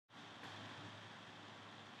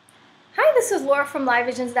this is Laura from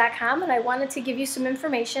LiveVisions.com, and I wanted to give you some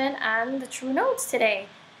information on the true nodes today.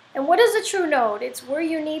 And what is a true node? It's where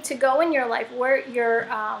you need to go in your life, where you're,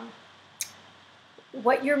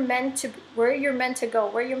 where you're meant to go,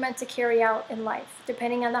 where you're meant to carry out in life,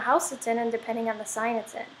 depending on the house it's in and depending on the sign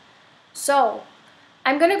it's in. So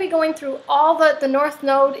I'm going to be going through all the North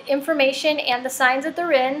Node information and the signs that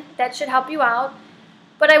they're in. That should help you out.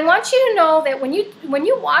 But I want you to know that when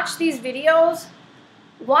you watch these videos,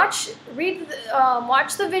 watch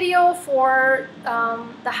the video for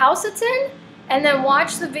the house it's in, and then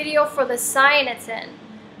watch the video for the sign it's in,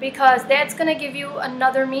 because that's going to give you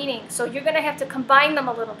another meaning. So you're going to have to combine them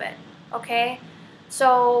a little bit, okay?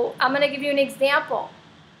 So I'm going to give you an example.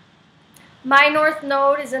 My North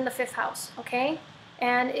Node is in the 5th house, okay?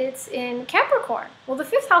 And it's in Capricorn. Well, the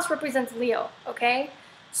 5th house represents Leo, okay?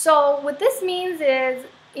 So what this means is,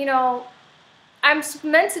 you know, I'm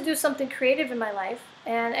meant to do something creative in my life,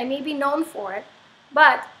 and I may be known for it,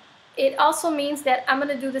 but it also means that I'm going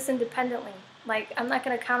to do this independently. Like, I'm not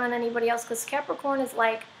going to count on anybody else, because Capricorn is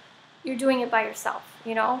like you're doing it by yourself,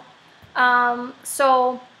 you know? And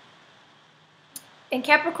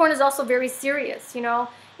Capricorn is also very serious, you know?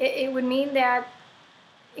 It would mean that,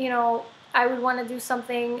 you know, I would want to do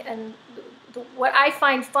something, and what I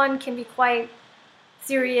find fun can be quite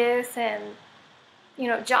serious and, you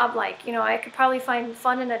know, job-like. You know, I could probably find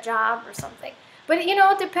fun in a job or something. But, you know,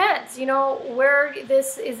 it depends, you know, where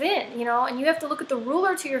this is in, you know, and you have to look at the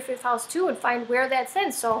ruler to your 5th house too and find where that's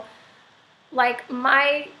in. So, like,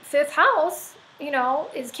 my 5th house, you know,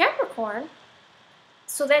 is Capricorn.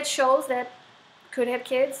 So that shows that could have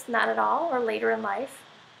kids, not at all, or later in life.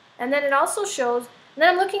 And then it also shows, and then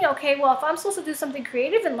I'm looking, okay, well, if I'm supposed to do something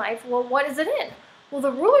creative in life, well, what is it in? Well,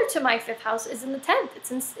 the ruler to my 5th house is in the 10th.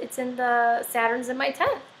 It's in the Saturn's in my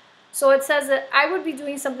 10th. So it says that I would be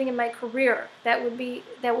doing something in my career that would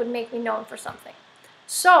make me known for something.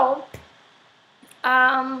 So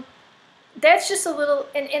that's just a little.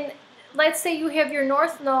 And let's say you have your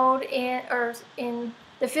North Node in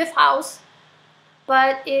the 5th house,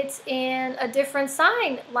 but it's in a different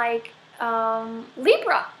sign, like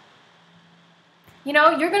Libra. You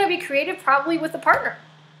know, you're going to be creative probably with a partner.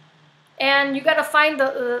 And you got to find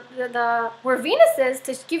where Venus is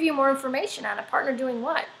to give you more information on a partner doing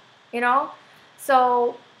what, you know?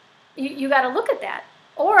 So you got to look at that.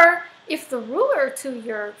 Or if the ruler to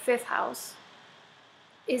your 5th house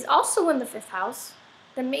is also in the 5th house,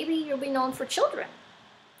 then maybe you'll be known for children.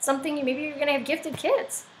 Maybe you're going to have gifted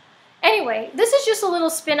kids. Anyway, this is just a little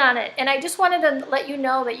spin on it, and I just wanted to let you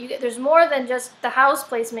know that there's more than just the house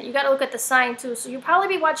placement. You got to look at the sign too. So you'll probably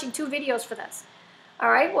be watching 2 videos for this. All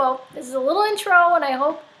right, well, this is a little intro, and I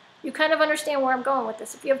hope you kind of understand where I'm going with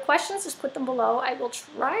this. If you have questions, just put them below. I will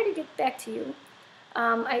try to get back to you.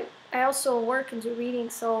 I also work and do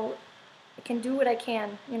readings, so I can do what I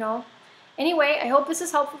can, you know. Anyway, I hope this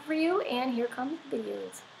is helpful for you, and here come the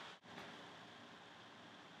videos.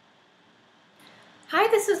 Hi,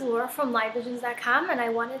 this is Laura from LiveVisions.com, and I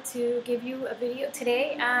wanted to give you a video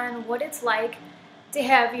today on what it's like to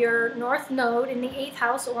have your North Node in the 8th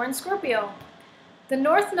house or in Scorpio. The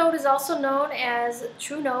North Node is also known as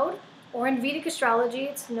True Node, or in Vedic astrology,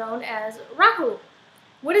 it's known as Rahu.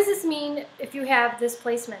 What does this mean if you have this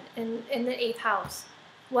placement in the 8th house?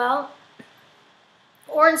 Well,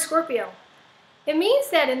 or in Scorpio. It means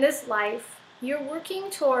that in this life, you're working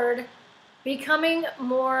toward becoming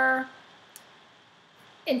more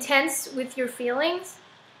intense with your feelings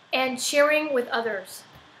and sharing with others.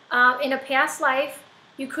 In a past life,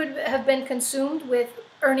 you could have been consumed with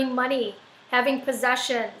earning money, having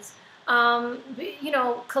possessions, you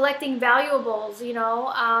know, collecting valuables, you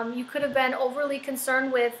know. You could have been overly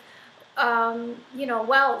concerned with, you know,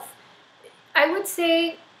 wealth. I would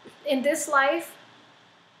say in this life,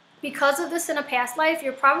 because of this in a past life,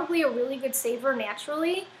 you're probably a really good saver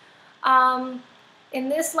naturally. In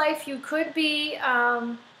this life, you could be,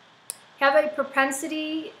 have a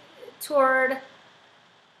propensity toward,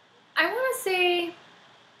 I want to say,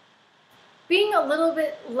 being a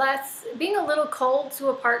little cold to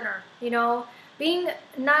a partner, you know, being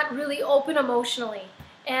not really open emotionally.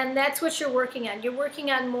 And that's what you're working on. You're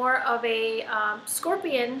working on more of a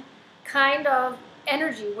Scorpion kind of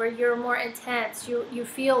energy where you're more intense, you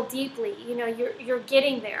feel deeply, you know, you're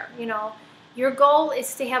getting there, you know. Your goal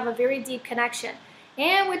is to have a very deep connection.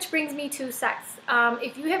 And which brings me to sex.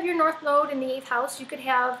 If you have your North Node in the 8th house, you could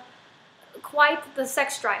have quite the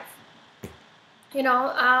sex drive, you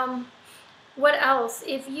know. What else?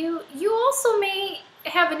 If you also may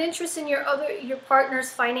have an interest in your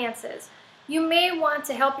partner's finances. You may want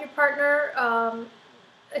to help your partner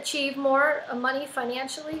achieve more money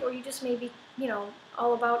financially, or you just may be, you know,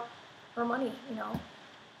 all about or money, you know.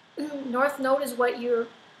 North Node is what you're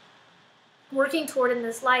working toward in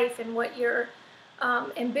this life and what your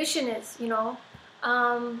ambition is, you know.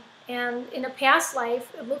 And in a past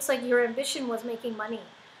life, it looks like your ambition was making money,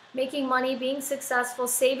 being successful,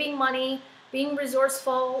 saving money, being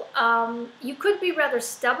resourceful. You could be rather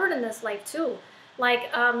stubborn in this life too.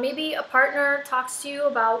 Like maybe a partner talks to you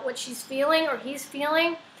about what she's feeling or he's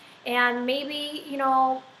feeling, and maybe, you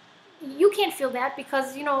know, you can't feel that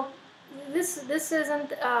because, you know, this isn't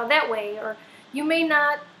that way, or you may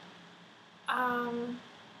not, I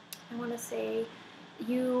want to say,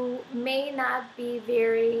 you may not be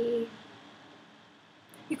very,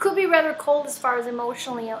 you could be rather cold as far as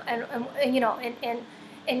emotionally and you know,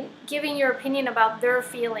 and giving your opinion about their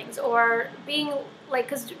feelings, or being like,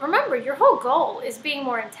 because remember, your whole goal is being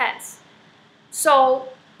more intense. So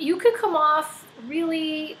you could come off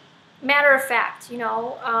really matter of fact, you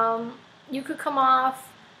know. You could come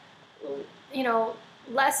off, you know,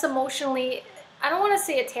 less emotionally, I don't want to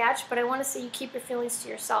say attached, but I want to say you keep your feelings to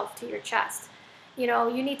yourself, to your chest. You know,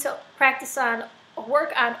 you need to practice on,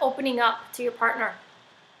 work on opening up to your partner,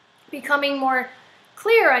 becoming more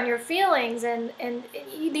clear on your feelings, and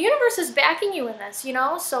the universe is backing you in this, you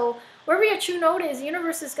know. So wherever your true note is, the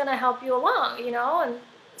universe is going to help you along, you know. And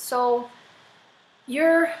so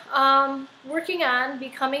you're working on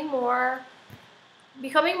becoming more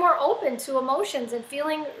open to emotions and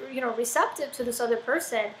feeling, you know, receptive to this other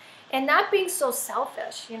person, and not being so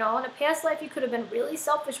selfish, you know. In a past life, you could have been really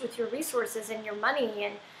selfish with your resources and your money,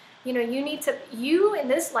 and, you know, you in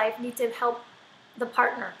this life need to help the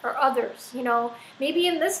partner or others, you know. Maybe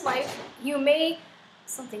in this life, you may,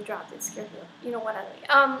 something dropped, it scared me, you know what I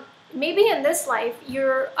mean. Maybe in this life,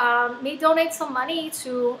 you're may donate some money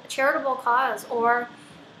to a charitable cause, or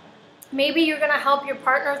maybe you're going to help your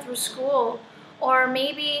partner through school, or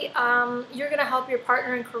maybe you're going to help your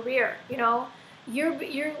partner in career, you know.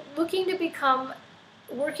 You're looking to become,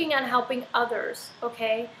 working on helping others,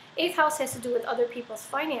 okay? 8th house has to do with other people's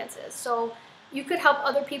finances. So you could help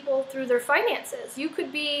other people through their finances. You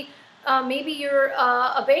could be, maybe you're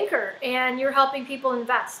a banker and you're helping people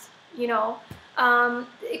invest, you know.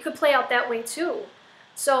 It could play out that way too.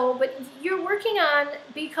 So, but you're working on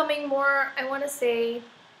becoming more, I want to say,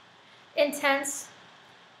 intense,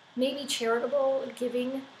 maybe charitable,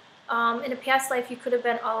 giving. In a past life, you could have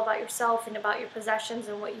been all about yourself and about your possessions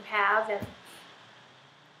and what you have, and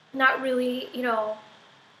not really, you know,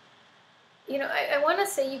 I want to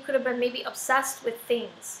say you could have been maybe obsessed with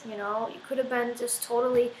things, you know. You could have been just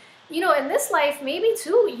totally, you know, in this life, maybe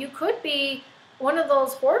too, you could be one of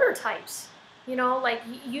those hoarder types, you know, like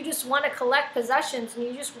you just want to collect possessions and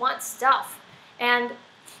you just want stuff. And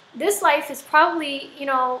this life is probably, you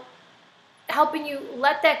know, helping you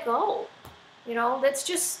let that go. You know, that's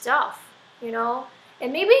just stuff, you know.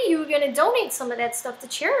 And maybe you're going to donate some of that stuff to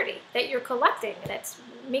charity that you're collecting, and it's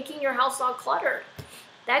making your house all cluttered.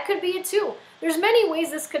 That could be it too. There's many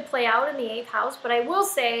ways this could play out in the 8th house, but I will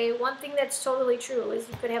say one thing that's totally true is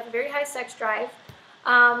you could have a very high sex drive.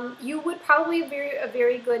 You would probably be a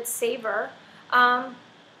very good saver.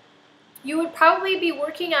 You would probably be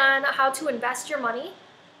working on how to invest your money.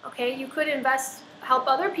 Okay, you could help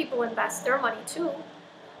other people invest their money too.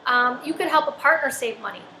 You could help a partner save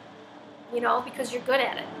money, you know, because you're good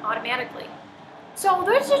at it automatically. So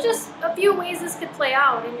those are just a few ways this could play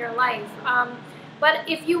out in your life. But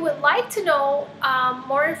if you would like to know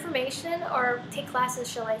more information, or take classes,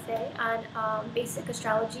 shall I say, on basic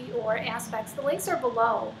astrology or aspects, the links are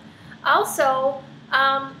below. Also,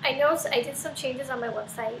 I noticed I did some changes on my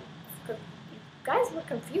website. You guys look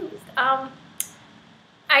confused.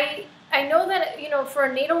 I know that, you know, for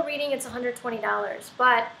a natal reading, it's $120,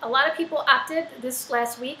 but a lot of people opted this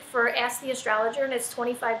last week for Ask the Astrologer, and it's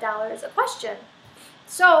 $25 a question.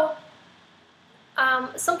 So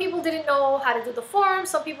some people didn't know how to do the form.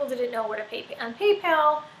 Some people didn't know where to pay on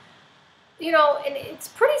PayPal. You know, and it's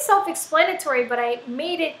pretty self-explanatory, but I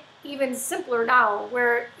made it even simpler now,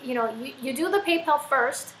 where, you know, you do the PayPal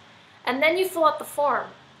first, and then you fill out the form.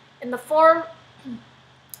 And the form,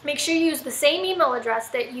 make sure you use the same email address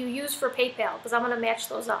that you use for PayPal, because I'm going to match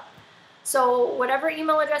those up. So whatever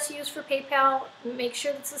email address you use for PayPal, make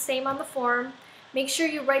sure it's the same on the form. Make sure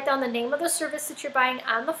you write down the name of the service that you're buying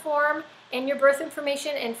on the form, and your birth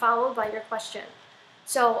information, and followed by your question.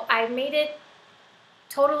 So I made it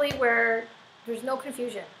totally where there's no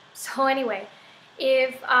confusion. So anyway,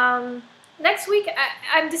 if next week,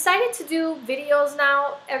 I'm decided to do videos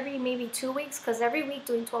now every maybe 2 weeks, because every week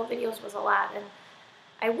doing 12 videos was a lot, and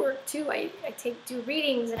I work too. I do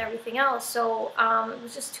readings and everything else, so it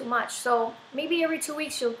was just too much. So maybe every 2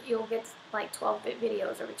 weeks you'll get like 12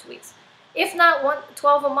 videos every 2 weeks. if not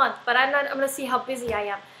 12 a month, but I'm going to see how busy I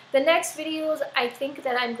am. The next videos I think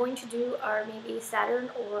that I'm going to do are maybe Saturn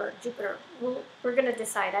or Jupiter. We're going to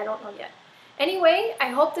decide. I don't know yet. Anyway, I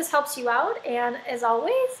hope this helps you out, and as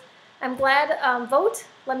always, I'm glad, vote.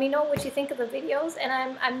 Let me know what you think of the videos, and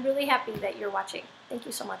I'm really happy that you're watching. Thank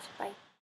you so much. Bye.